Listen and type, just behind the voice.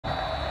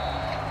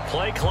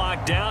play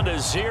clock down to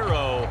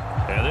 0.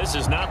 And this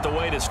is not the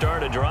way to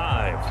start a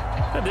drive.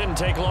 It didn't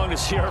take long to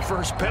see our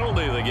first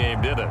penalty of the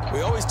game, did it?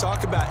 We always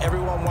talk about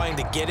everyone wanting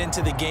to get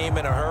into the game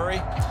in a hurry.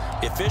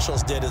 The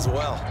officials did as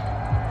well.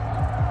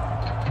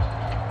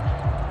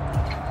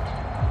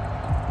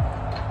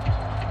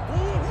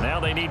 Now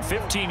they need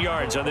 15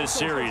 yards on this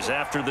series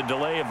after the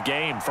delay of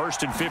game.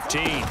 1st and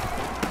 15.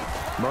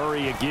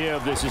 Murray a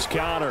give. This is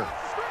Connor.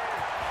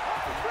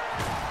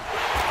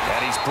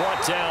 And he's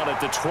brought down at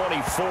the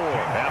 24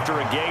 after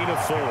a gain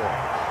of 4.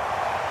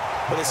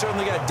 Well, they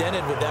certainly got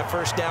dented with that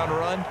first down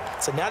run.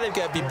 So now they've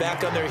got to be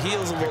back on their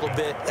heels a little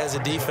bit as a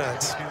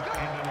defense.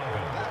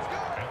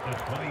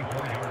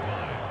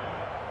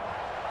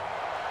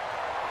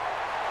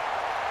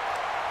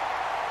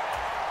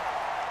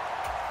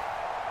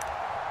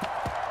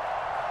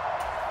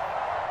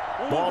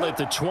 Ball at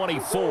the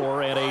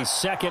 24 and a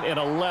 2nd and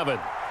 11.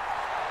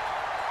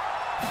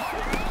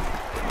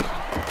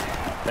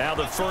 Now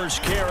the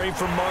first carry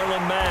from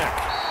Marlon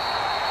Mack.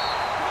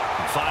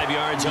 5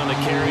 yards on the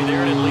carry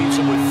there, and it leaves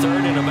them with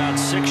 3rd and about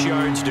 6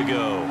 yards to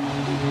go.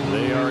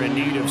 They are in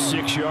need of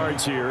 6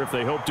 yards here if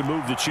they hope to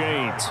move the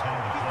chains.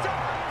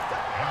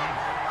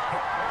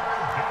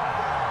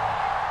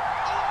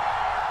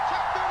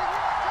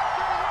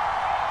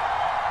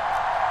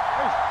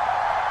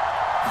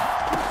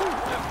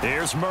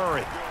 Here's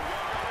Murray.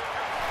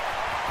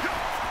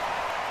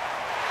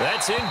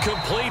 That's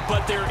incomplete,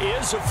 but there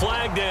is a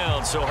flag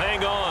down, so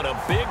hang on.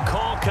 A big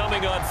call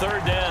coming on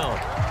 3rd down.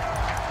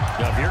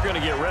 Now, if you're going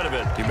to get rid of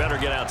it, you better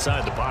get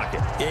outside the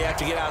pocket. Yeah, you have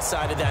to get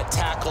outside of that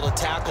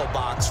tackle-to-tackle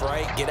box,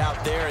 right? Get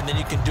out there, and then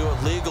you can do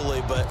it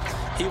legally, but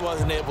he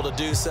wasn't able to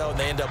do so, and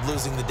they end up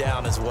losing the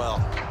down as well.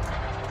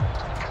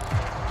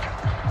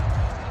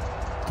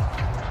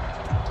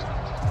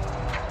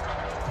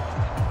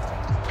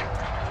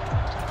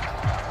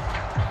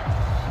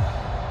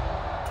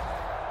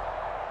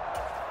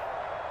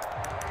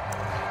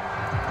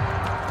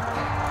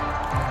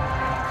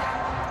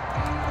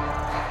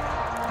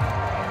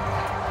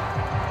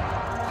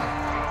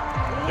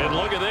 And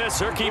look at this.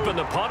 They're keeping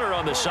the punter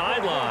on the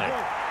sideline.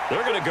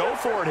 They're going to go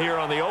for it here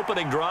on the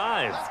opening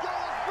drive.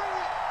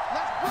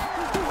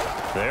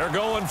 They're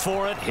going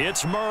for it.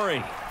 Hits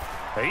Murray.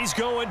 He's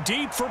going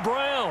deep for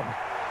Brown.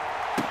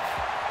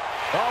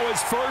 Oh,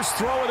 his first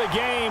throw of the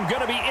game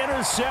going to be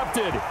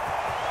intercepted.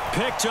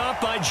 Picked up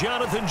by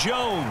Jonathan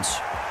Jones.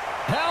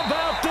 How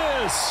about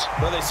this?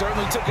 Well, they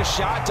certainly took a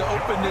shot to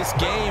open this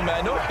game.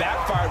 I know it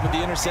backfired with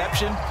the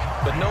interception,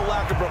 but no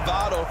lack of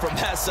bravado from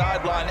that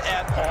sideline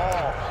at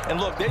all. And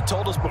look, they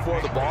told us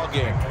before the ball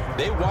game,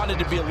 they wanted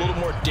to be a little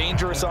more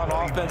dangerous on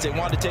offense. They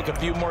wanted to take a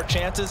few more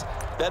chances.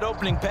 That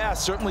opening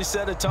pass certainly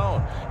set a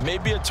tone.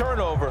 Maybe a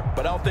turnover,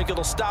 but I don't think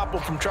it'll stop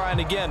them from trying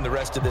again the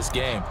rest of this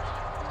game.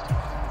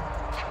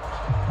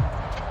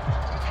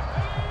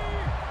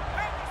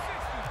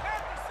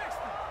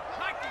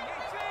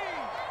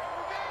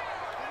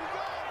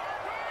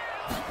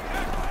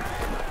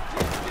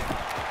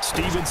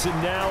 Stevenson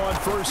now on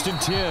 1st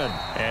and 10.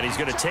 And he's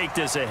going to take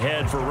this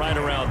ahead for right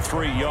around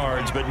 3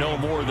 yards, but no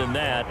more than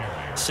that.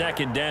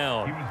 2nd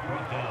down.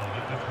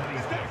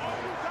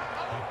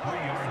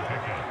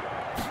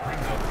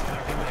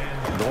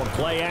 Going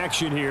play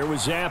action here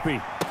with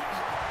Zappi.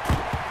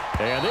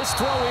 And this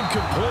throw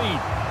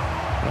incomplete.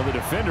 Well, the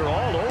defender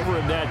all over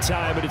him that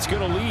time, but it's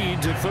going to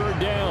lead to 3rd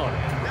down.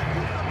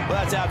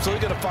 Well, that's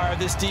absolutely going to fire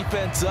this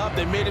defense up.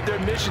 They made it their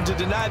mission to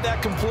deny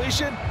that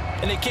completion,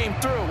 and they came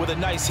through with a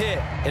nice hit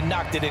and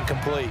knocked it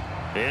incomplete.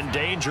 In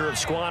danger of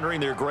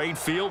squandering their great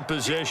field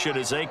position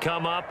as they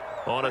come up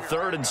on a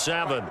 3rd and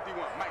 7.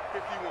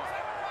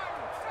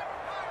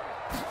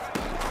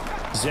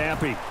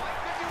 Zappi.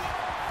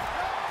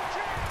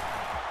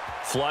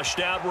 Flushed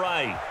out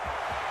right.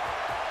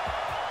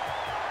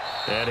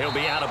 And he'll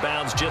be out of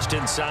bounds just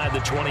inside the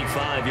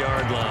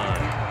 25-yard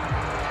line.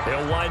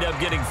 He'll wind up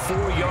getting 4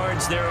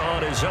 yards there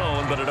on his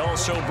own, but it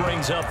also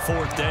brings up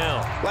 4th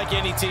down. Like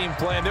any team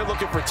playing, they're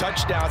looking for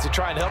touchdowns to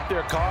try and help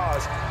their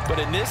cause. But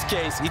in this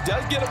case, he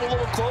does get them a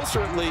little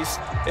closer at least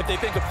if they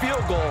think a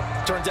field goal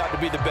turns out to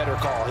be the better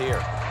call here.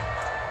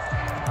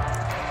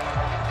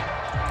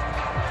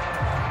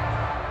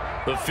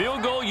 The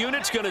field goal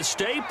unit's going to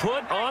stay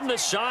put on the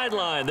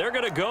sideline. They're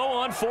going to go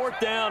on 4th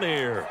down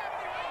here.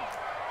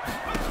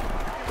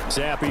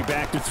 Zappi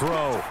back to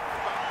throw.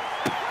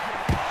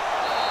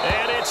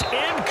 And it's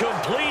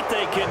incomplete.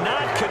 They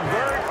cannot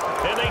convert,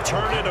 and they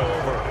turn it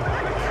over.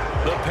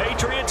 The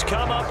Patriots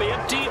come up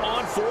empty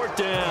on 4th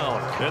down,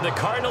 and the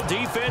Cardinal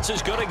defense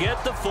is going to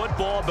get the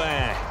football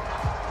back.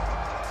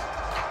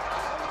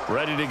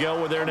 Ready to go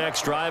with their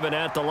next drive, and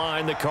at the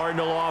line, the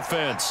Cardinal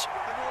offense.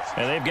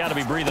 And they've got to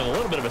be breathing a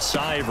little bit of a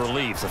sigh of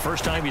relief. The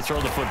first time you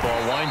throw the football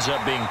winds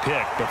up being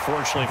picked, but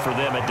fortunately for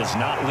them, it does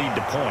not lead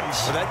to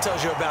points. Well, that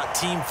tells you about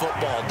team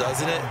football,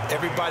 doesn't it?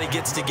 Everybody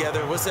gets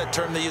together. What's that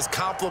term they use?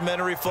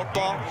 Complementary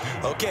football?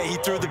 Okay, he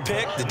threw the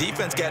pick. The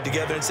defense got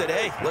together and said,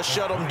 hey, let's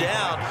shut them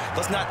down.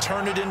 Let's not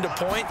turn it into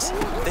points.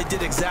 They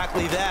did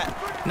exactly that.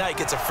 Now he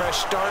gets a fresh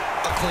start,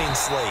 a clean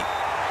slate.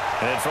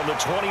 And from the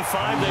 25,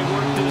 they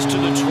work this to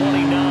the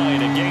 29.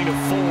 gain of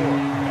 4.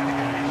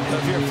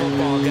 If you're a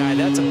football guy,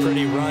 that's a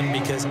pretty run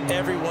because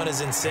everyone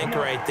is in sync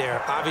right there.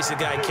 Obviously,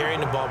 the guy carrying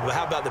the ball, but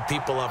how about the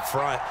people up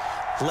front?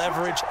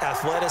 Leverage,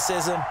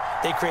 athleticism,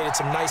 they created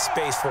some nice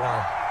space for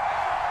him.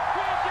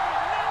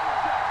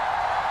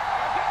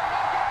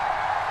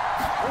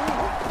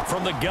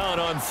 From the gun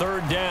on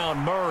 3rd down,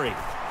 Murray.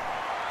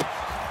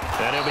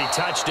 And he'll be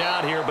touched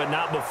out here, but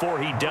not before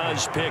he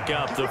does pick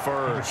up the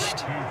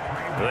first.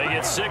 They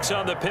get 6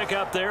 on the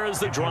pickup there as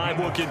the drive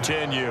will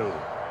continue.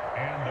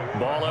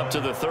 Ball up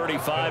to the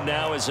 35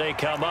 now as they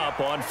come up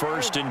on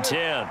 1st and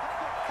 10.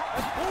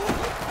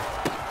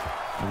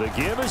 The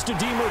give is to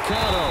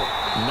DeMercado.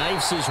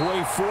 Knifes his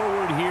way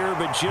forward here,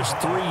 but just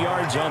 3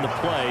 yards on the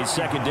play.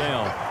 2nd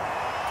down.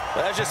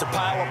 That's just a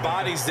pile of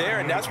bodies there,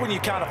 and that's when you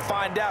kind of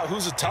find out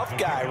who's a tough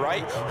guy,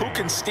 right? Who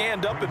can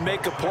stand up and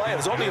make a play. It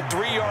was only a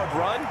 3-yard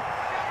run,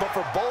 but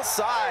for both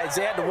sides,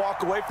 they had to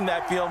walk away from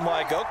that feeling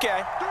like,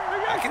 okay,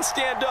 I can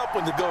stand up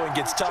when the going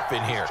gets tough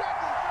in here.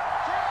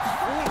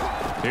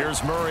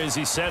 Here's Murray as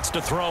he sets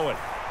to throw it.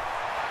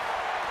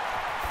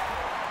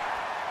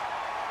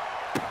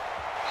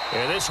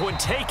 And this one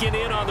taken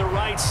in on the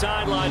right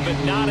sideline, but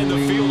not in the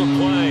field of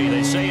play.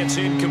 They say it's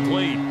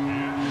incomplete.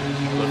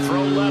 The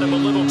throw led him a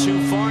little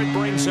too far. It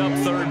brings up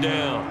 3rd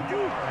down.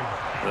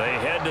 They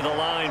head to the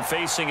line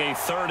facing a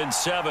 3rd and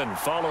 7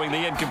 following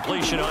the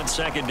incompletion on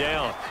 2nd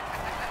down.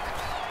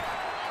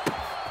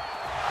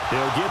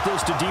 He'll get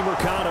this to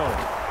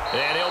DeMercado.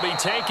 And he'll be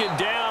taken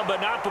down,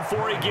 but not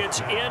before he gets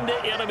into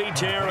enemy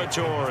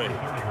territory.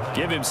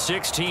 Give him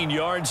 16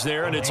 yards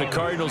there, and it's a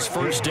Cardinals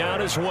 1st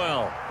down as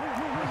well.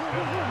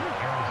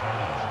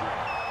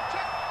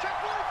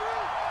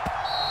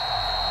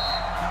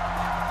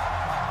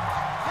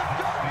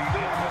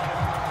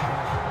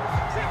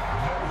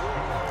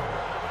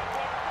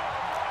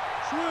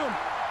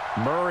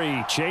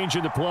 Murray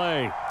changing the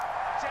play.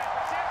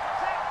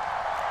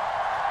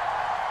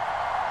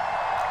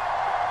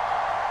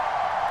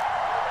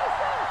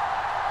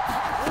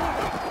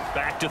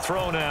 Back to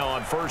throw now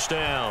on 1st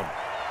down.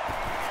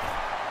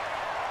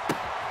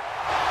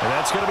 And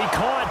that's going to be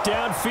caught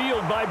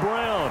downfield by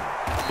Brown.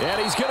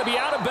 And he's going to be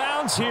out of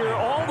bounds here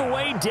all the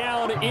way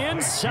down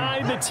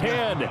inside the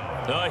 10.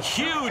 A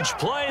huge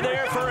play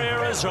there for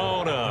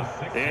Arizona.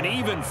 And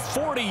even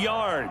 40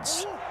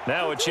 yards.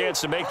 Now a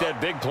chance to make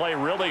that big play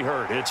really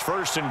hurt. It's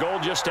 1st and goal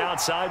just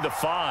outside the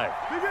 5.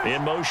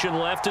 In motion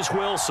left is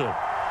Wilson.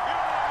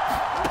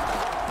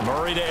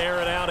 Murray to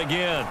air it out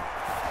again.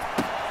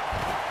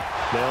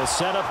 They'll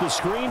set up the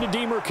screen to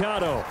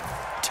DeMercado.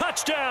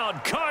 Touchdown,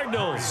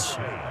 Cardinals.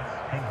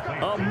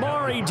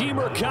 Amari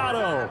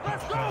DeMercado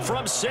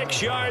from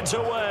 6 yards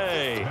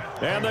away.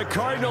 And the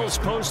Cardinals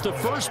post the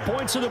first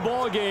points of the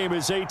ball game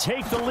as they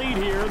take the lead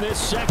here in this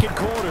 2nd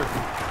quarter.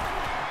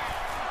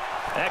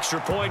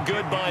 Extra point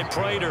good by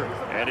Prater,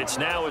 and it's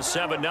now a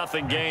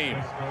 7-0 game.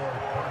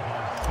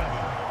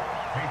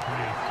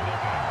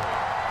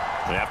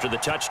 And after the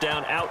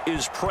touchdown, out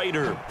is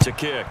Prater to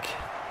kick.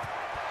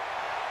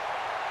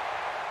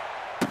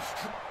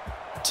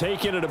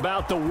 Taking it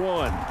about the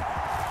 1.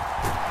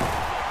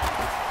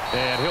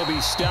 And he'll be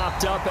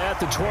stopped up at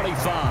the 25.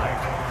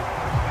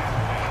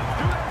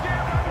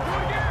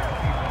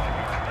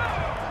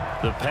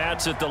 The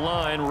Pats at the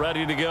line,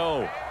 ready to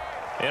go.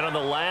 And on the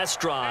last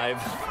drive,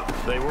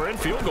 they were in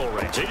field goal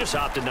range. They just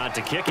opted not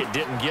to kick it,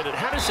 didn't get it.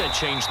 How does that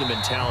change the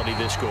mentality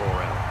this go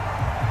around?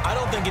 I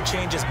don't think it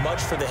changes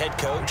much for the head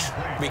coach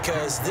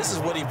because this is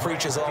what he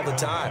preaches all the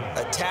time.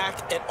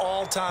 Attack at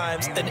all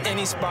times in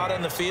any spot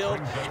on the field,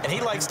 and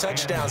he likes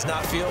touchdowns,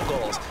 not field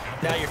goals.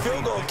 Now, your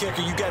field goal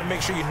kicker, you got to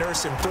make sure you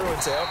nurse him through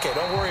and say, okay,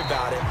 don't worry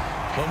about it.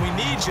 When we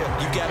need you,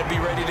 you got to be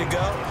ready to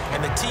go.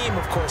 And the team,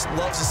 of course,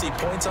 loves to see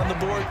points on the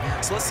board.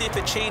 So let's see if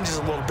it changes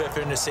a little bit if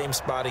they're in the same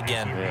spot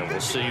again. Yeah,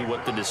 we'll see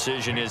what the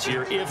decision is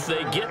here if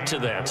they get to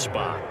that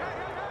spot.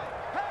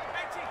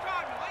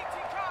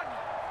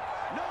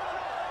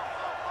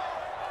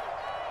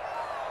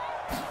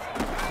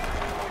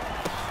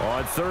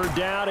 On 3rd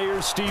down,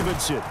 here's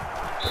Stevenson.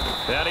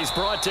 And he's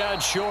brought down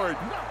short.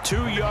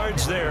 2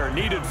 yards there,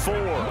 needed 4.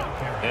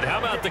 And how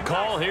about the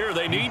call here?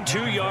 They need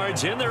 2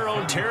 yards in their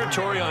own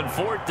territory on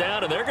 4th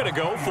down, and they're going to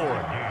go for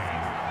it.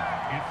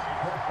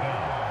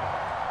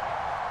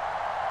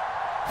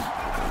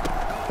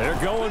 They're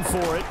going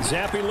for it.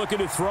 Zappi looking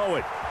to throw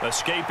it.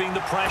 Escaping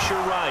the pressure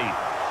right.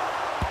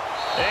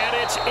 And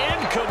it's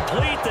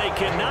incomplete. They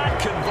cannot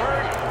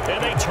convert,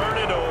 and they turn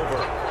it over.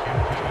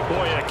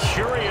 Boy, a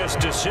curious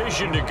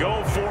decision to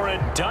go for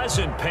it.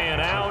 Doesn't pan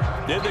out.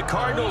 And the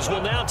Cardinals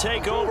will now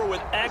take over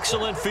with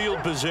excellent field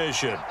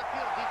position.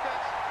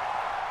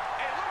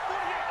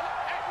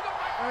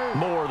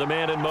 Moore, the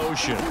man in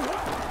motion.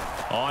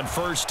 On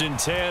 1st and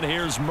 10,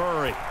 here's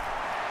Murray.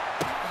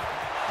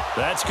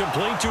 That's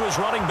complete to his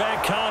running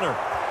back, Connor.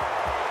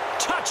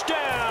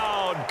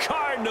 Touchdown,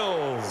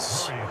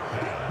 Cardinals.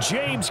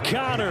 James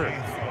Conner,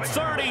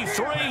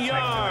 33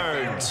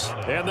 yards.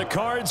 And the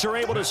Cards are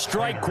able to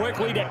strike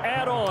quickly to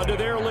add on to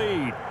their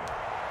lead.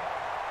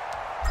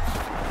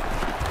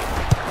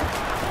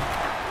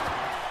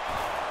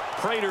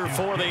 Prater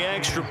for the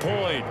extra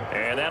point.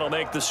 And that'll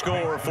make the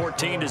score 14-0.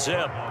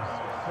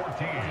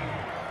 14,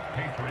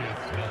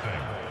 Patriots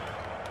nothing.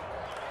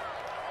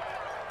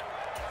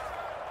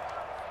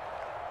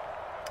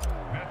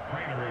 Matt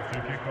Prater to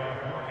kick off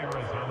for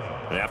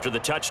Arizona. And after the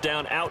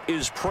touchdown, out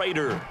is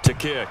Prater to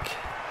kick.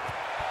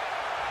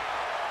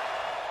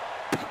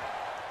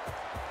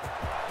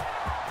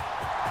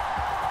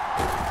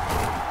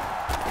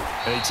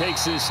 And he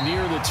takes this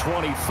near the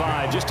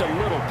 25. Just a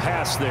little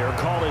pass there.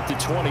 Call it the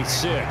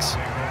 26.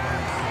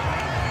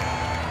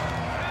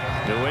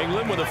 New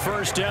England with a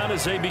first down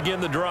as they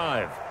begin the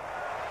drive.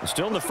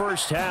 Still in the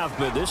first half,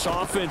 but this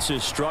offense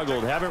has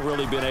struggled. Haven't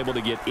really been able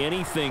to get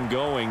anything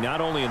going,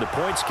 not only in the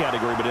points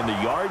category, but in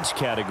the yards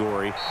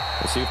category.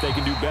 Let's see if they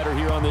can do better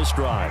here on this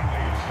drive.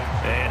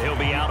 And he'll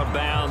be out of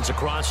bounds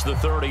across the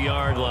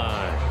 30-yard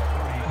line.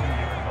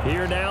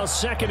 Here now,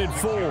 2nd and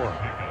 4.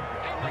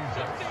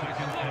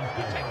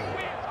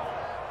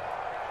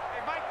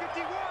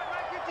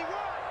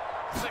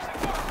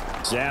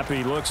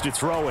 Zappi looks to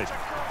throw it.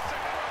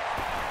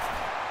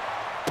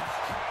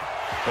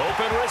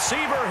 Open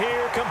receiver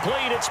here,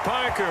 complete. It's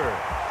Parker.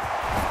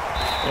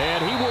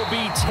 And he will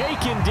be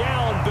taken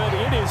down, but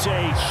it is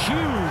a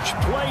huge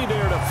play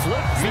there to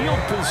flip field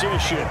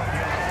position.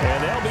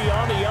 And they'll be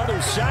on the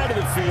other side of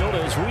the field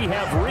as we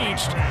have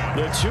reached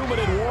the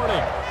 2-minute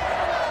warning.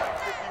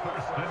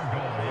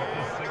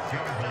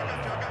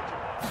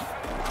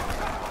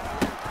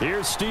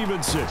 Here's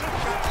Stevenson.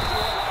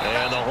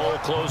 And the hole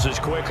closes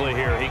quickly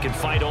here. He can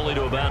fight only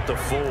to about the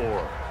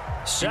 4.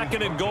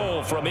 2nd and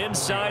goal from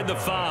inside the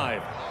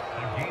 5.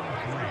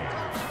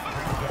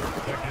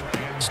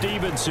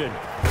 Stevenson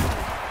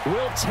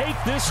will take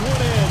this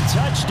one in.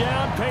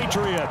 Touchdown,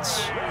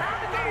 Patriots.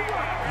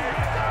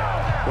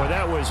 Well,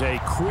 that was a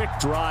quick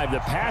drive. The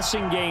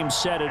passing game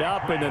set it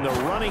up, and then the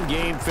running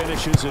game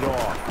finishes it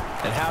off.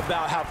 And how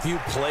about how few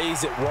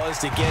plays it was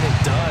to get it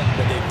done?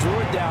 But they threw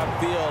it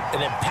downfield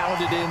and then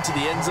pounded it into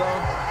the end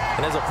zone.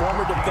 And as a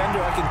former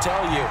defender, I can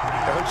tell you,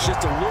 it hurts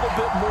just a little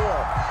bit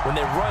more when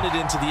they run it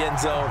into the end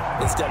zone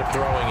instead of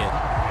throwing it.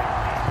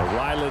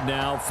 Ryland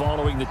now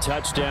following the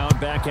touchdown,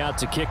 back out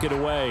to kick it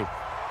away.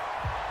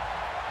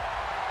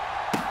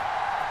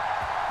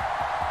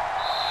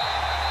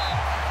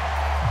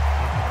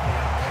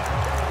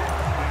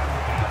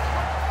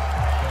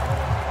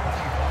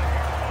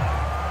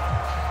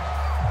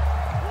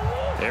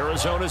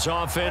 Arizona's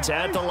offense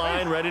at the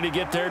line, ready to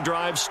get their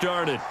drive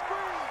started.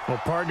 Well,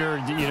 partner,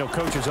 you know,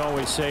 coaches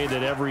always say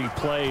that every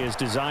play is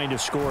designed to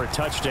score a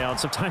touchdown.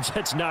 Sometimes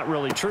that's not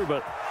really true,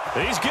 but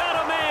he's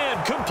got a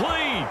man,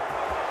 complete.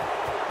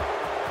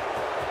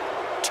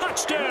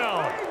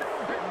 Touchdown.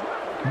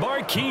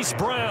 Marquise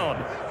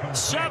Brown,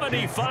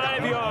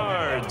 75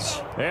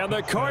 yards. And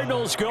the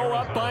Cardinals go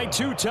up by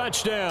 2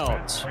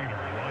 touchdowns.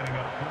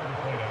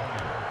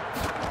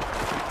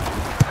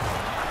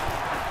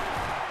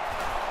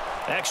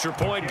 Extra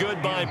point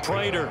good by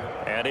Prater,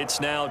 and it's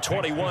now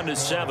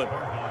 21-7.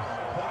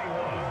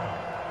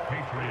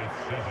 Patriots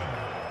 7.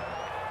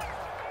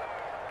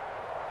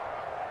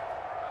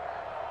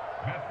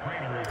 Matt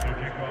Prater to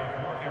kick off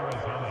for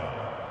Arizona.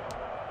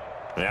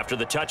 After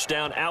the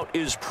touchdown, out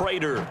is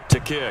Prater to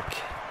kick.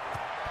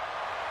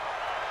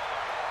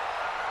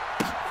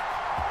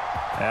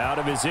 Out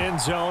of his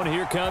end zone,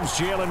 here comes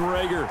Jalen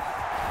Reagor.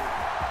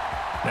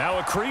 Now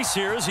a crease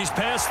here as he's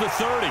past the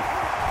 30.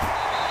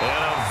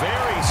 And a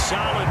very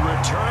solid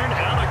return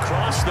out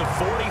across the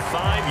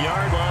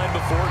 45-yard line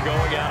before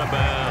going out of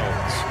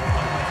bounds.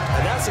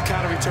 And that's the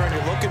kind of return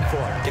you're looking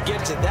for. To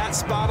get to that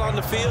spot on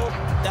the field,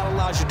 that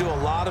allows you to do a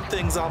lot of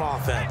things on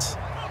offense.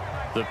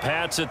 The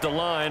Pats at the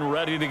line,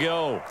 ready to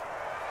go.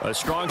 A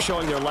strong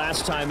showing their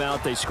last time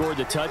out. They scored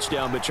the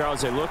touchdown, but,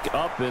 Charles, they look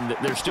up, and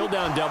they're still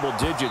down double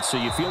digits, so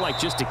you feel like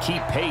just to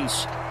keep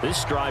pace,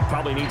 this drive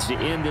probably needs to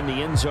end in the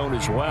end zone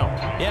as well.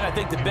 Yeah, and I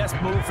think the best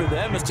move for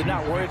them is to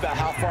not worry about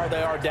how far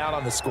they are down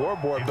on the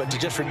scoreboard, but to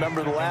just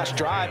remember the last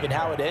drive and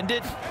how it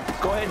ended.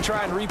 Go ahead and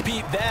try and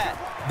repeat that.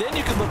 Then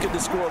you can look at the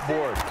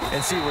scoreboard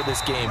and see where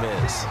this game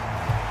is.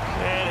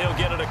 And he'll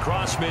get it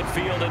across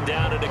midfield and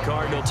down into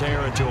Cardinal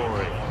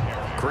territory.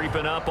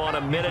 Creeping up on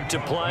a minute to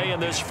play in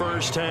this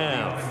first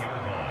half.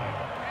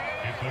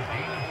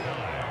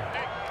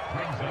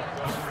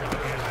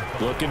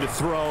 Looking to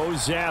throw,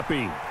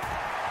 Zappi.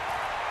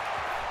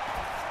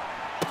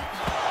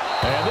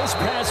 And this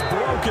pass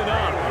broken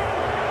up.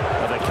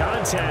 The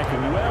contact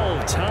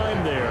well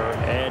timed there,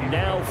 and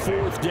now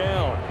 4th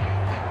down.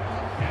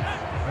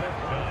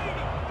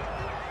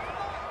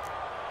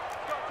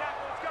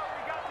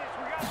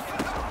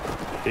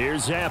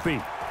 Here's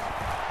Zappi.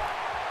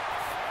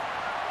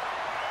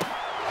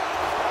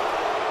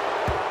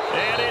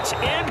 And it's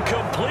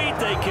incomplete.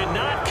 They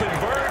cannot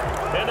convert,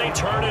 and they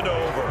turn it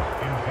over.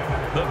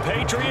 The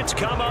Patriots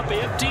come up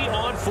empty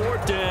on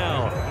 4th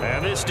down.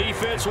 And this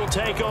defense will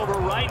take over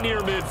right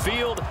near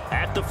midfield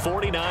at the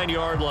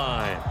 49-yard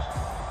line.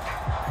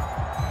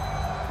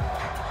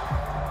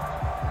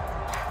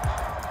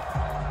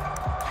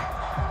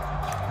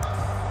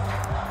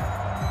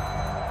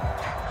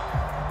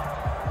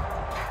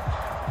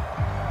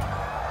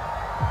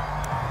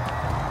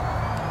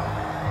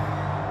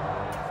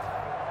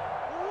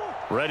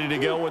 Ready to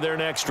go with their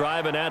next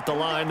drive, and at the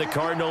line, the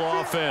Cardinal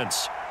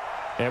offense.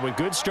 And with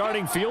good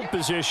starting field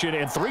position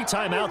and 3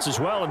 timeouts as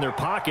well in their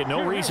pocket,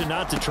 no reason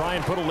not to try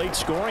and put a late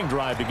scoring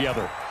drive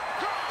together.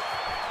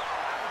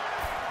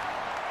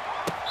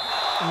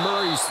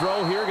 Murray's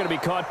throw here going to be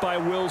caught by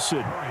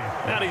Wilson.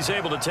 And he's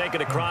able to take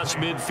it across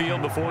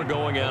midfield before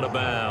going out of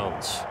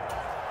bounds.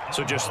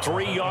 So just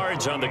 3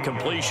 yards on the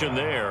completion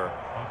there.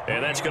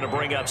 And that's going to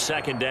bring up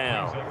second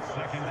down.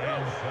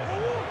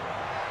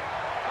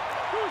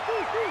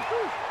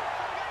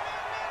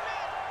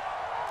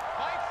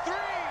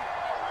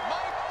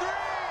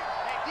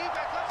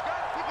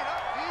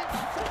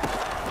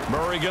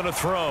 Murray going to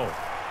throw.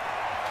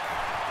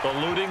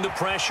 Eluding the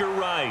pressure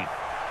right.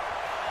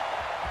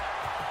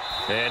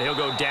 And he'll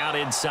go down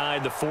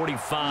inside the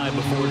 45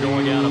 before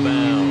going out of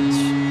bounds.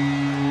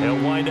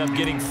 He'll wind up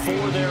getting 4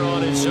 there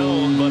on his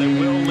own, but it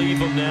will leave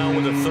him now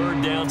with a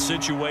 3rd down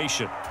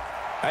situation.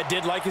 I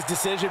did like his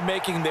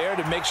decision-making there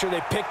to make sure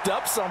they picked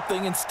up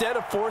something instead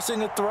of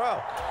forcing a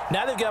throw.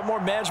 Now they've got more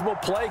manageable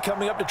play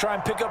coming up to try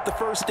and pick up the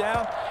 1st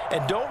down,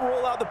 and don't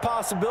rule out the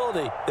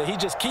possibility that he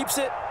just keeps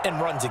it and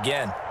runs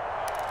again.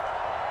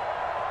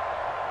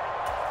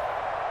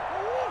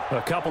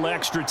 A couple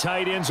extra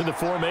tight ends in the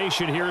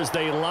formation here as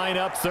they line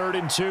up 3rd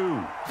and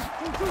 2.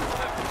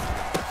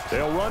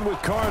 They'll run with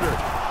Carter.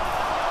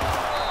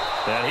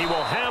 And he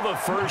will have a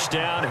 1st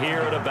down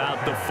here at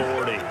about the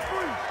 40.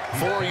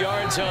 4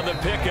 yards on the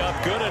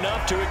pickup, good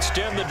enough to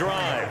extend the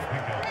drive.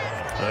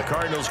 The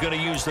Cardinals going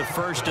to use the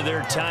first of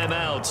their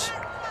timeouts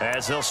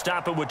as they'll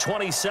stop it with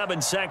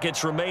 27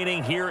 seconds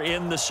remaining here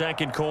in the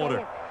 2nd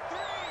quarter.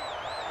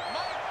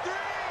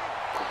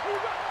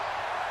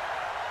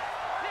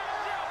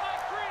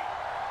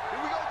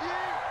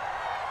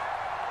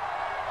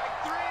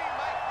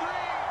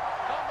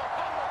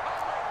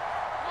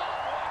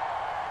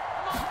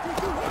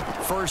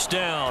 First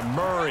down,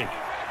 Murray.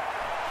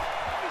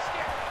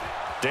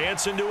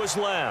 Dancing to his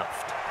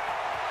left.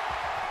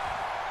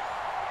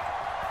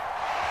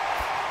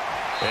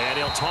 And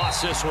he'll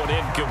toss this one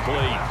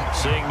incomplete.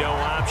 Seeing no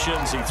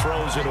options, he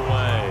throws it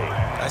away.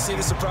 I see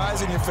the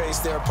surprise in your face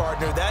there,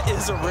 partner. That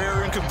is a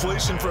rare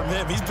incompletion from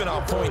him. He's been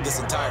on point this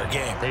entire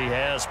game. He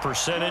has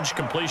percentage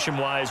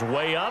completion-wise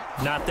way up.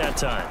 Not that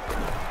time.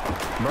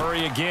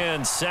 Murray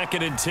again,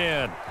 2nd and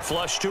 10.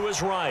 Flush to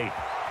his right.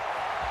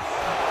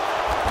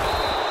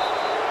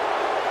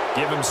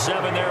 Give him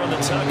 7 there on the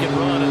tuck and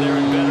run, and they're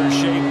in better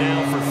shape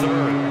now for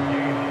 3rd.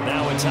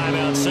 Now a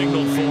timeout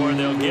signaled for, and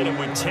they'll get it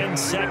with 10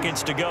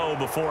 seconds to go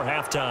before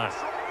halftime.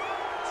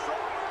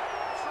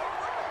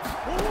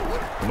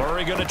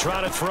 Murray going to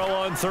try to throw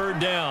on 3rd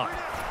down.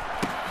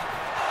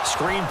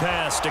 Screen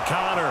pass to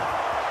Connor.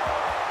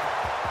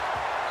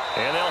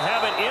 And they'll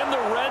have it in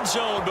the red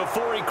zone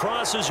before he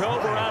crosses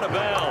over out of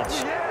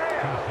bounds.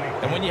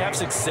 And when you have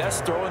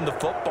success throwing the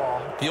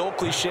football, the old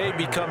cliche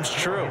becomes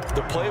true.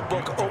 The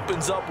playbook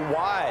opens up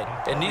wide,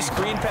 and these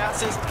screen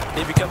passes,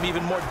 they become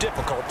even more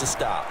difficult to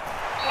stop.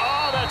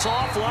 Oh, that's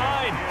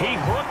offline. He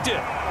hooked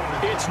it.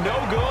 It's no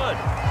good.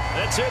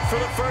 That's it for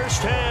the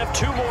first half.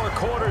 2 more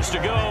quarters to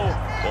go.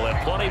 We'll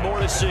have plenty more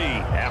to see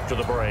after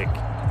the break.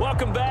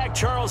 Welcome back.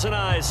 Charles and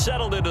I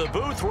settled into the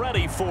booth,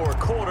 ready for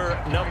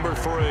quarter number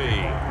 3.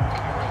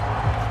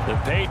 The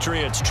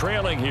Patriots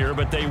trailing here,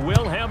 but they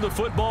will have the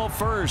football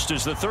first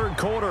as the 3rd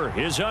quarter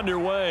is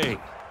underway.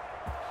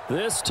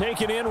 This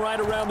taken in right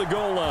around the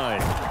goal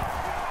line.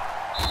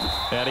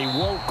 And he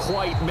won't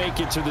quite make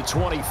it to the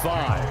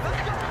 25.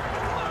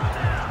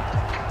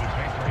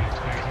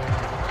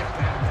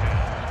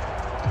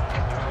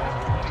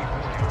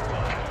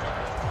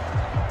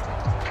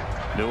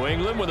 New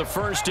England with a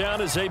 1st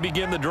down as they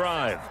begin the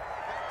drive.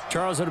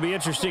 Charles, it'll be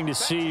interesting to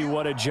see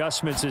what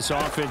adjustments this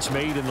offense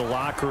made in the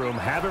locker room.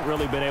 Haven't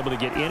really been able to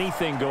get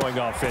anything going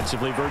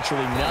offensively,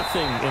 virtually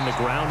nothing in the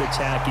ground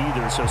attack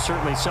either. So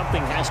certainly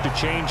something has to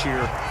change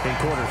here in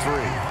quarter 3.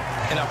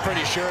 And I'm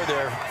pretty sure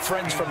their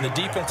friends from the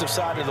defensive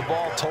side of the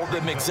ball told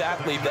them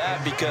exactly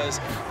that, because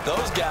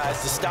those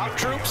guys, the stop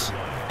troops,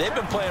 they've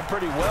been playing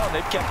pretty well.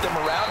 They've kept them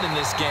around in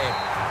this game.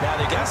 Now,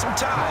 they got some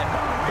time.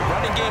 The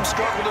running game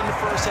struggled in the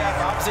first half.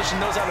 Opposition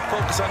knows how to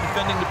focus on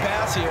defending the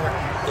pass here.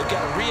 They've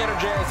got to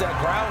re-energize that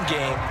ground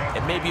game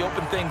and maybe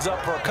open things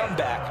up for a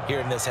comeback here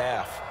in this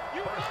half.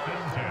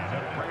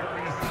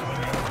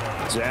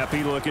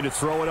 Zappi looking to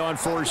throw it on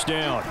 1st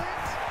down.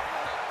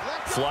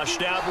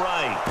 Flushed out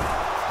right.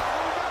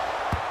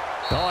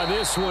 Oh,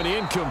 this one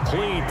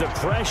incomplete. The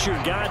pressure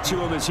got to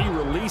him as he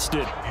released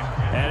it,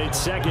 and it's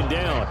 2nd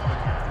down.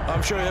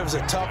 I'm sure it was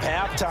a tough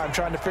halftime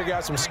trying to figure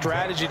out some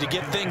strategy to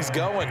get things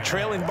going,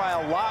 trailing by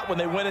a lot when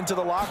they went into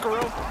the locker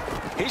room.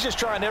 He's just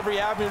trying every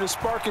avenue to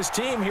spark his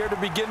team here to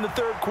begin the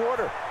 3rd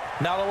quarter.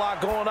 Not a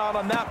lot going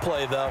on that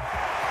play, though.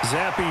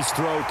 Zappi's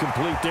throw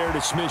complete there to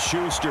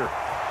Smith-Schuster.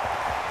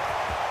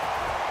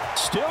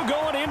 Still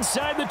going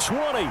inside the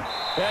 20,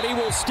 and he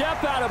will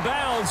step out of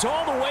bounds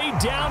all the way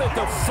down at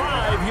the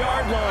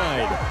 5-yard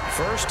line.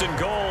 1st and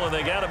goal, and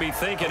they got to be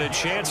thinking a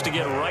chance to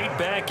get right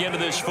back into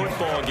this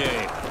football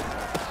game.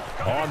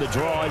 On the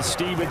draw is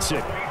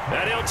Stevenson.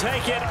 And he'll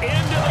take it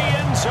into the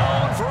end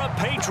zone for a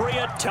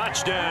Patriot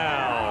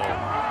touchdown.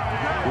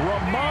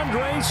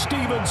 Ramondre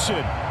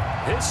Stevenson,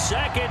 his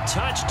second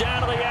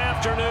touchdown of the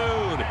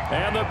afternoon.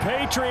 And the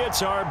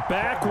Patriots are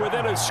back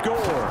within a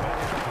score.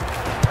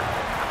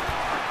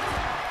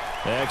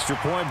 Extra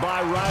point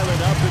by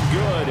Ryland, up and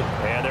good.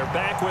 And they're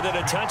back within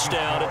a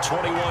touchdown at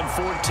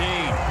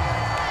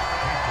 21-14.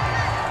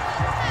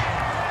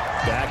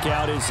 Back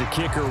out is the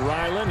kicker,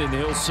 Ryland, and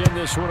he'll send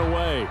this one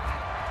away.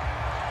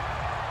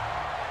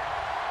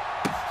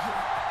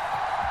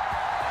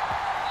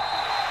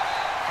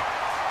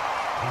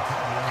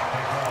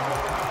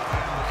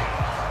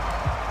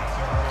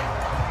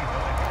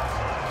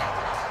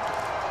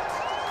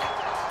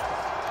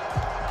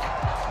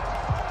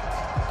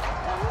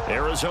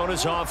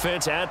 Arizona's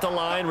offense at the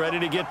line, ready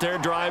to get their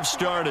drive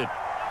started.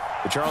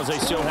 But Charles, they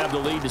still have the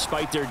lead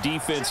despite their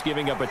defense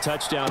giving up a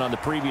touchdown on the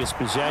previous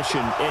possession.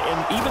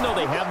 And even though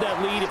they have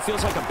that lead, it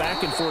feels like a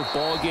back-and-forth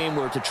ball game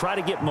where to try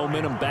to get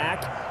momentum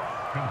back,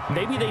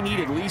 maybe they need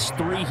at least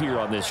 3 here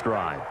on this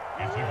drive.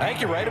 I think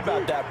you're right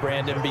about that,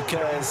 Brandon,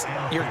 because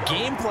your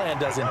game plan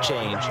doesn't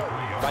change.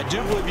 But I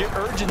do believe your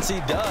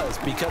urgency does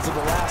because of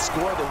the last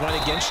score that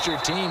went against your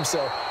team. So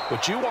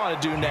what you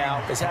want to do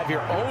now is have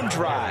your own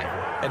drive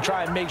and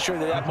try and make sure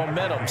that that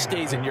momentum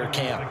stays in your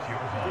camp.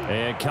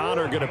 And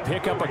Connor going to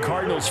pick up a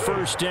Cardinals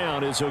first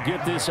down as he'll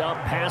get this up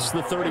past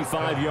the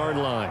 35-yard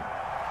line.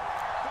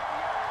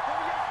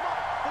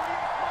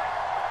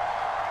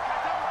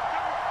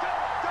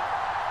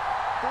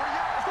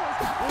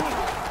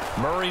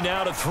 Murray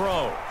now to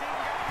throw.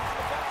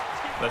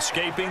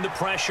 Escaping the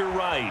pressure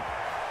right.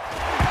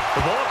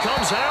 The ball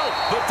comes out,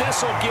 but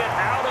this will get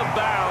out of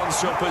bounds,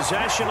 so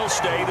possession will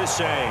stay the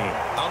same.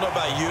 I don't know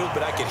about you,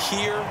 but I could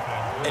hear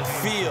and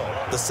feel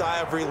the sigh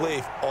of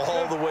relief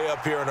all the way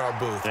up here in our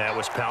booth. That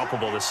was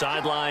palpable. The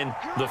sideline,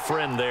 the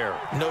friend there.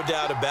 No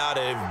doubt about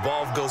it. If the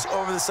ball goes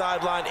over the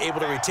sideline, able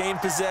to retain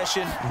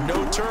possession,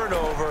 no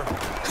turnover.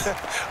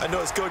 I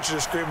know his coaches are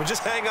screaming,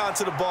 just hang on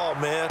to the ball,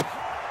 man.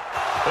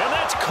 And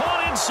that's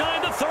caught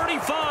inside the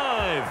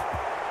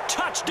 35.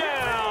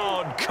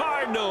 Touchdown,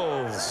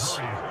 Cardinals.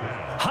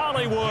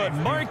 Hollywood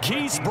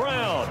Marquise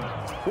Brown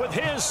with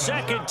his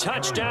second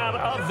touchdown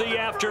of the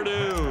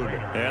afternoon.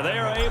 And they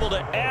are able to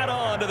add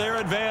on to their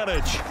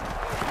advantage.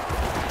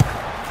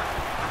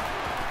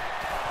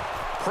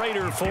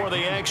 Prater for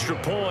the extra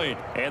point.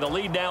 And the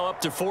lead now up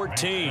to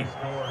 14.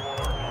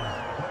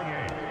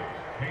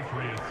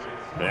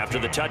 After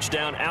the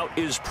touchdown, out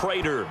is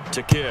Prater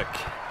to kick.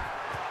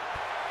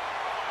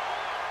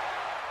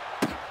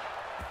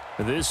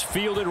 This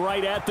fielded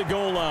right at the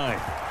goal line.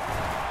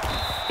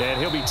 And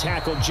he'll be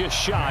tackled just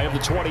shy of the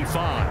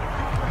 25.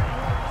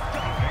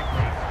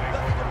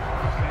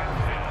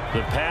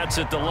 The Pats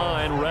at the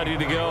line, ready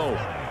to go.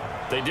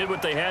 They did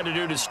what they had to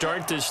do to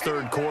start this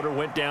third quarter,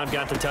 went down,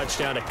 got the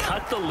touchdown to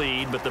cut the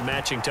lead, but the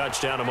matching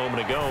touchdown a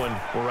moment ago, and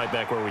we're right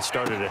back where we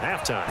started at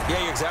halftime.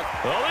 Yeah,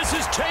 exactly. Well, this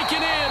is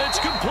taken in. It's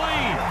complete.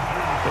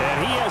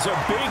 And he has a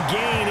big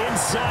gain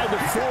inside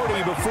the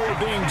 40 before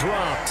being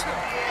dropped.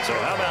 So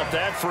how about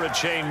that for a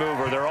chain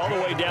mover? They're all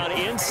the way down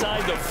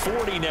inside the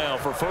 40 now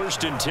for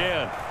 1st and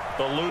 10.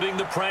 Eluding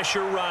the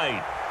pressure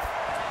right.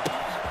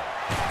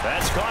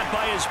 That's caught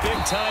by his big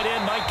tight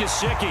end, Mike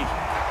Gesicki.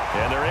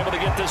 And they're able to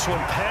get this one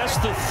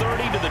past the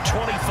 30 to the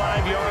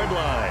 25-yard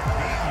line.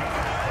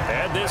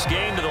 Add this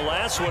game to the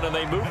last one, and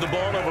they moved the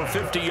ball over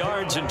 50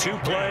 yards in 2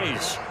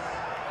 plays.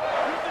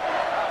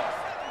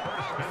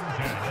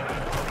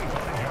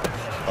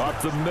 Up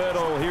the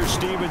middle, here's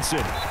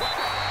Stevenson.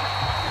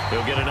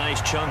 He'll get a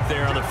nice chunk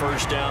there on the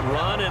first down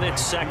run, and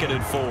it's 2nd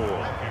and 4. Taken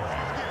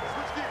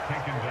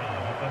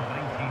down at the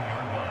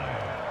 19-yard line.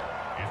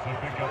 It's a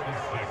pickup of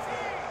 6.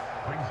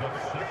 Brings up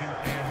 2nd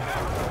and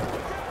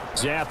 4.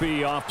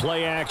 Zappi off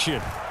play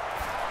action.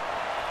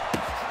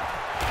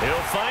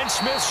 He'll find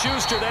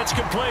Smith-Schuster. That's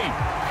complete.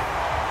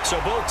 So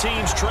both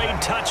teams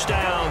trade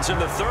touchdowns,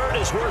 and the third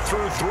as we're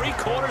through 3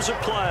 quarters of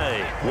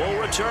play. We'll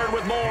return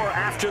with more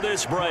after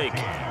this break.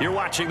 You're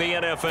watching the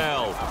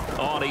NFL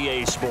on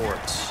EA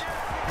Sports.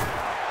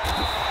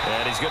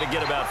 And he's going to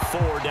get about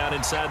 4 down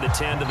inside the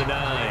 10 to the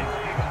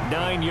 9.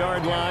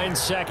 9-yard line,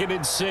 2nd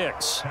and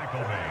 6.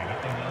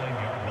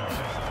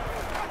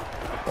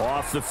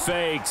 Off the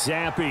fake,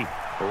 Zappi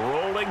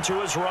rolling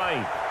to his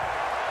right.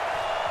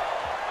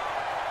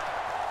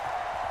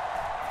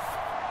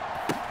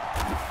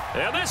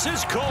 And this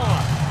is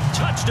caught.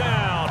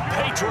 Touchdown,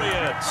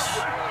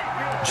 Patriots.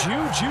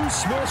 Juju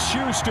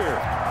Smith-Schuster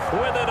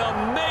with an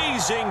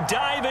amazing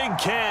diving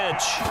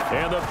catch.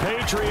 And the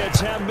Patriots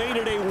have made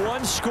it a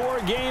 1-score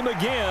game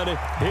again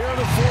here in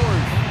the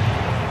 4th.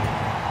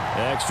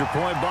 Extra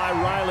point by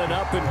Ryland,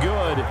 up and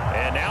good.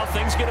 And now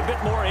things get a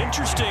bit more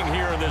interesting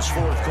here in this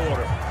 4th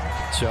quarter.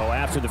 So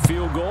after the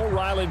field goal,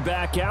 Ryland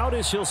back out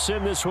as he'll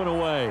send this one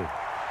away.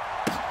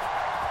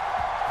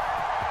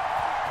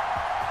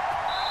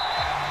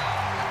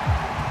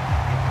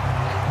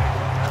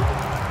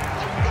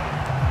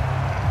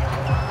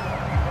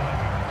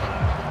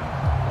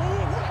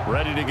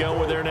 Ready to go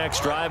with their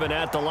next drive, and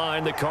at the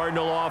line, the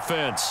Cardinal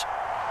offense.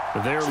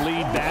 Their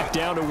lead back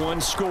down to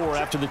one score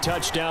after the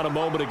touchdown a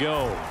moment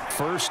ago.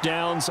 First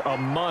down's a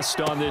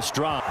must on this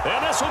drive.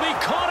 And this will be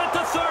caught at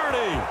the 30.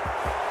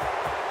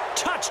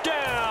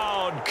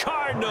 Touchdown,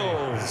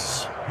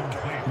 Cardinals.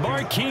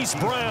 Marquise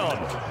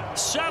Brown,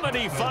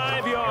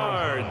 75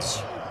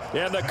 yards.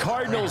 And the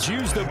Cardinals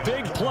use the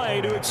big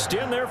play to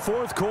extend their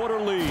fourth quarter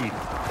lead.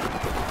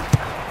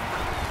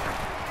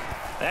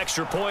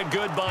 Extra point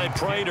good by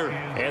Prater.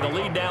 And the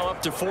lead now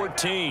up to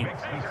 14.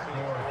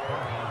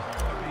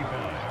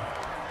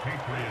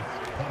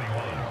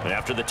 And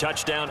after the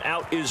touchdown,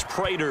 out is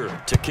Prater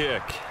to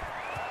kick.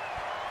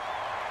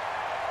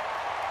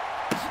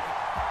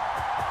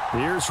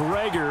 Here's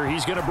Rager.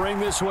 He's going to bring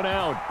this one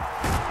out.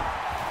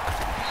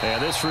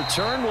 And this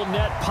return will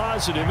net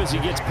positive as he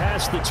gets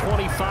past the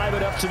 25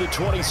 and up to the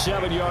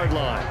 27-yard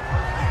line.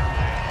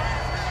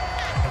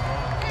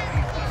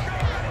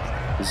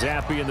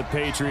 Zappi and the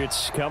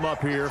Patriots come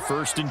up here,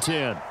 1st and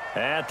 10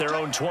 at their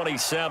own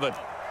 27.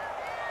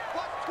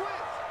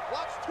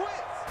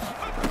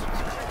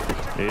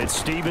 It's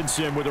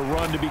Stevenson with a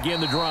run to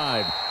begin the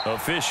drive.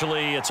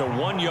 Officially, it's a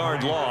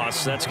 1-yard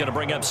loss. That's going to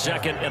bring up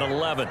 2nd and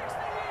 11.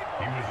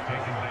 He was taken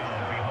down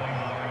behind the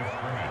line of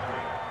scrimmage.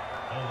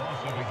 A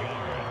loss of a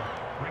yard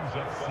brings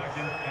up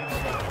 2nd and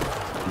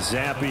 11.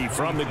 Zappi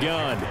from the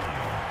gun.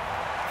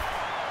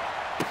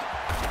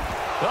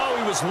 Oh,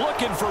 he was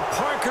looking for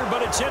Parker,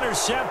 but it's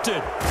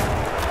intercepted.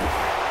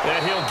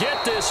 And he'll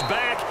get this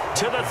back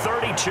to the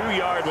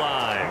 32-yard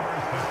line.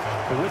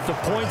 With the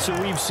points that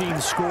we've seen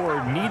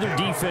scored, neither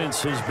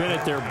defense has been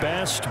at their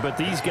best, but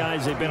these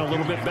guys have been a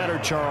little bit better,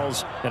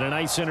 Charles, and a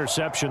nice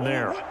interception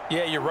there.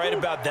 Yeah, you're right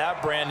about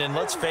that, Brandon.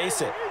 Let's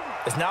face it.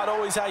 It's not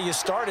always how you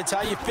start, it's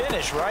how you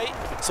finish, right?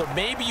 So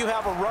maybe you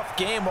have a rough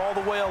game all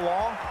the way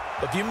along,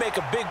 but if you make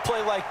a big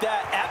play like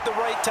that at the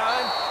right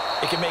time,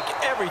 it can make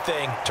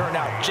everything turn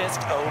out just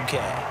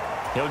okay.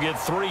 He'll get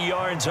 3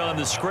 yards on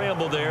the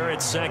scramble there.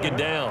 It's 2nd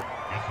down. It's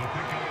a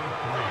pickup of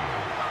 3.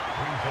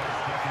 Brings up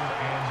 2nd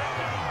and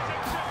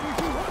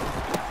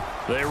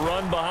 7. They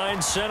run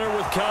behind center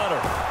with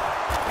Connor.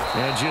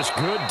 And just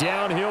good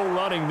downhill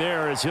running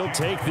there as he'll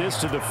take this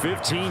to the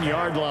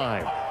 15-yard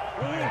line.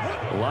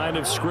 Line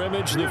of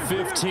scrimmage, the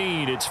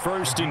 15. It's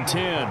 1st and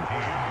 10.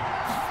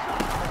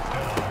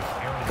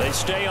 They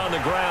stay on the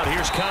ground.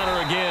 Here's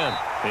Connor again.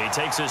 He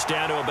takes us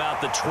down to about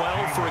the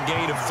 12 for a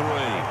gain of 3.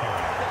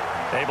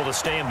 Able to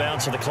stay in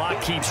bounds, so the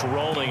clock keeps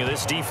rolling. And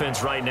this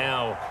defense right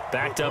now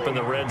backed up in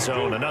the red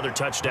zone. Another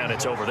touchdown,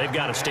 it's over. They've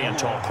got to stand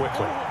tall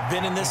quickly.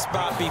 Been in this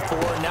spot before.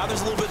 Now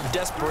there's a little bit of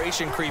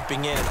desperation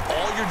creeping in.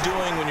 All you're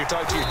doing when you're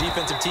talking to your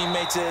defensive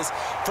teammates is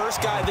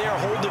first guy there,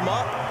 hold him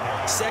up.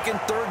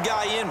 Second, third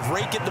guy in,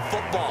 rake at the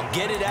football.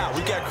 Get it out.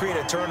 We've got to create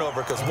a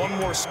turnover because one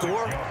more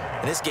score,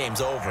 and this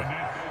game's over.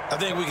 I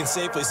think we can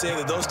safely say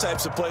that those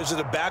types of plays are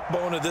the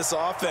backbone of this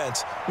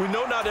offense. We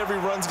know not every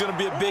run's going to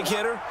be a big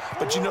hitter,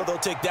 but you know they'll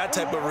take that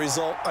type of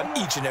result on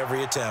each and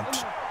every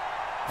attempt.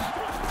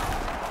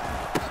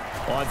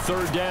 On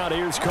 3rd down,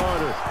 here's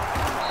Carter.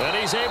 And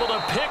he's able to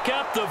pick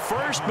up the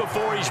first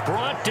before he's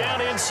brought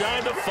down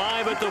inside the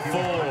 5 at the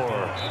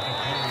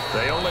 4.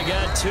 They only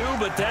got 2,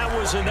 but that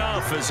was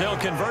enough as they'll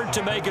convert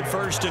to make it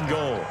 1st and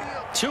goal.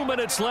 2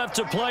 minutes left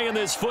to play in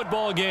this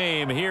football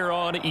game here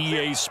on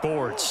EA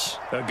Sports.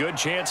 A good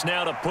chance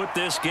now to put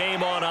this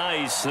game on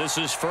ice. This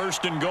is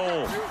 1st and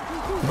goal.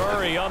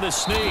 Murray on the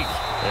sneak.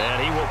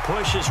 And he will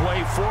push his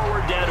way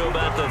forward down to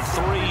about the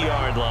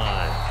 3-yard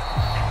line.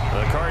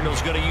 The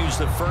Cardinals going to use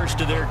the first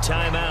of their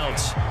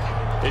timeouts.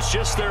 It's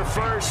just their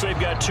first. They've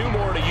got 2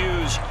 more to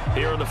use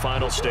here in the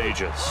final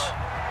stages.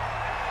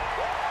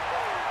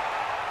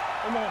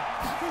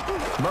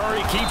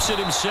 Murray keeps it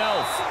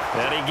himself,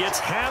 and he gets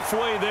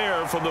halfway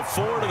there from the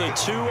 4 to the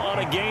 2 on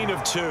a gain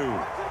of 2.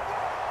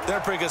 They're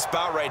in a pretty good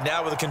spot right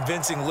now with a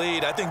convincing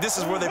lead. I think this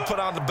is where they put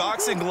on the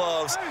boxing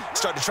gloves,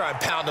 start to try and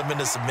pound them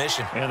into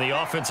submission. And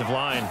the offensive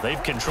line,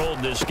 they've controlled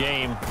this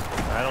game.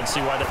 I don't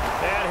see why that.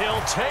 And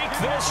he'll take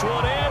this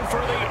one in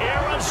for the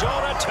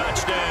Arizona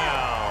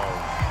touchdown.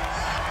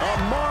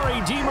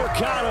 Amari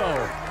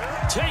DiMercado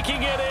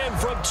taking it in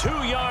from 2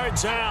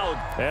 yards out.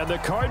 And the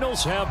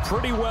Cardinals have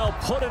pretty well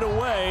put it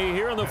away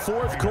here in the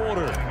 4th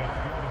quarter.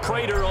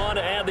 Prater on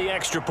to add the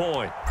extra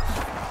point.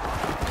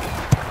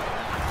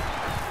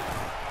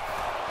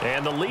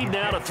 And the lead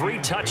now to 3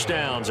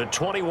 touchdowns at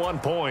 21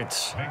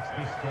 points. Makes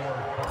the score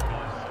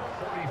Cardinals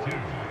 42.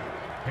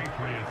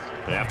 Patriots.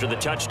 After the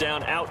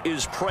touchdown, out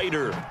is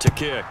Prater to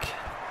kick.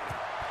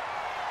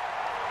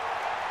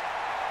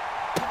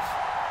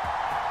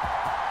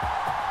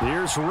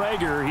 Here's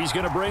Rager. He's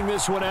going to bring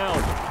this one out.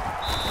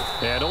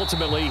 And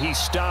ultimately, he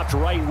stopped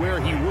right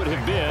where he would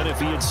have been if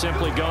he had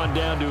simply gone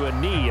down to a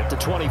knee at the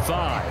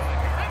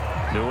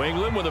 25. New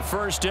England with a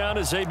first down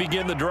as they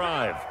begin the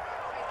drive.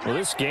 Well,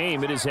 this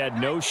game, it has had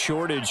no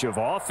shortage of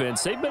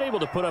offense. They've been able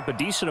to put up a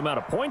decent amount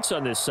of points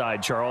on this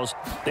side, Charles.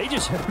 They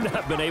just have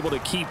not been able to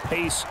keep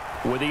pace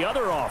with the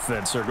other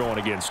offense they're going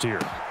against here.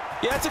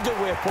 Yeah, that's a good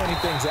way of pointing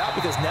things out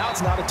because now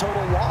it's not a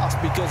total loss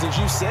because, as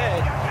you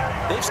said,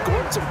 They've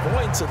scored some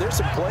points, so there's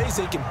some plays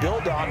they can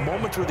build on,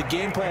 moments where the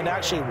game plan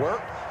actually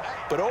worked.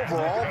 But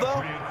overall,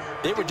 though,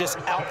 they were just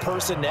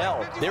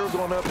out-personnel. They were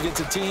going up against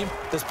a team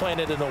that's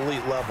playing at an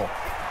elite level.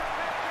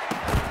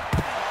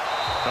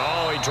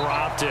 Oh, he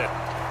dropped it.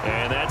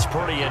 And that's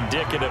pretty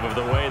indicative of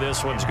the way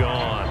this one's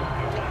gone.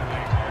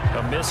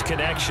 A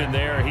misconnection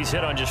there. He's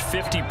hit on just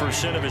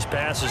 50% of his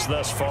passes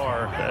thus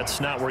far. That's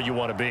not where you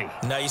want to be.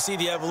 Now you see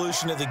the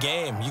evolution of the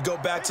game. You go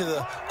back to the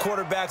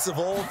quarterbacks of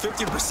old,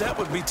 50%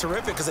 would be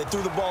terrific because they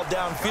threw the ball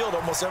downfield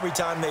almost every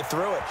time they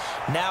threw it.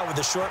 Now with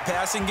the short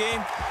passing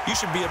game, you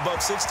should be above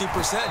 60%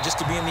 just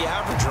to be in the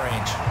average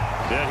range.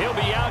 And he'll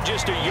be out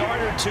just a yard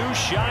or two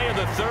shy of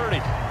the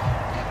 30.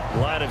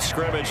 Line of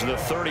scrimmage, the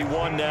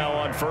 31 now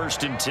on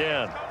 1st and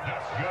 10.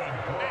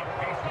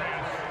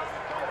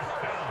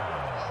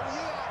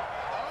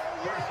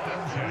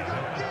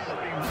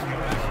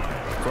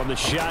 From the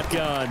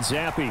shotgun,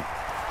 Zappi.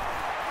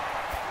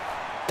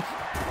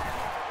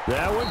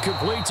 That one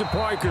complete to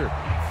Parker.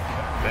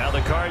 Now the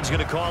Cards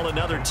going to call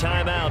another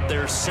timeout,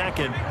 their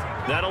second.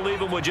 That'll leave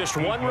them with just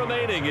one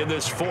remaining in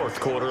this 4th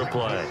quarter of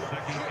play.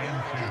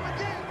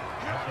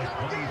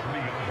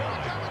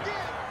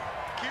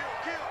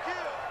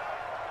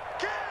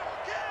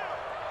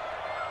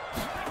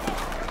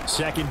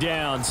 Second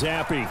down,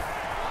 Zappi.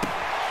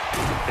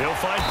 He'll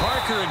find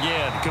Parker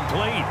again,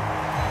 complete.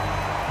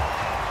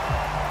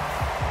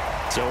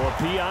 So a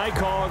PI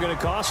call going to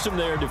cost him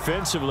there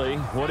defensively.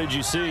 What did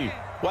you see?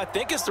 Well, I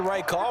think it's the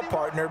right call,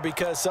 partner,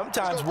 because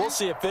sometimes we'll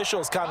see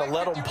officials kind of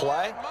let them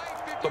play.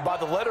 But by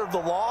the letter of the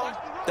law,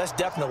 that's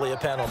definitely a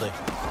penalty.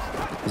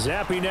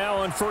 Zappi now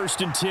on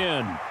 1st and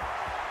 10.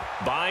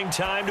 Buying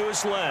time to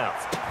his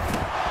left.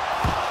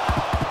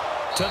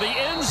 To the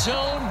end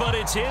zone, but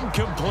it's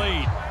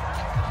incomplete.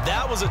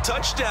 That was a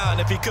touchdown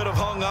if he could have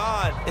hung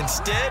on.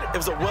 Instead, it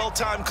was a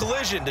well-timed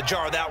collision to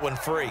jar that one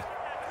free.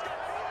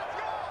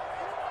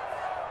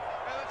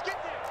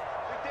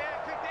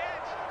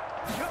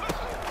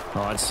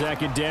 On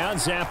 2nd down,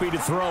 Zappi to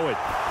throw it.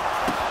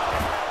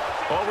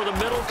 Over the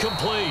middle,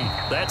 complete.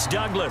 That's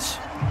Douglas.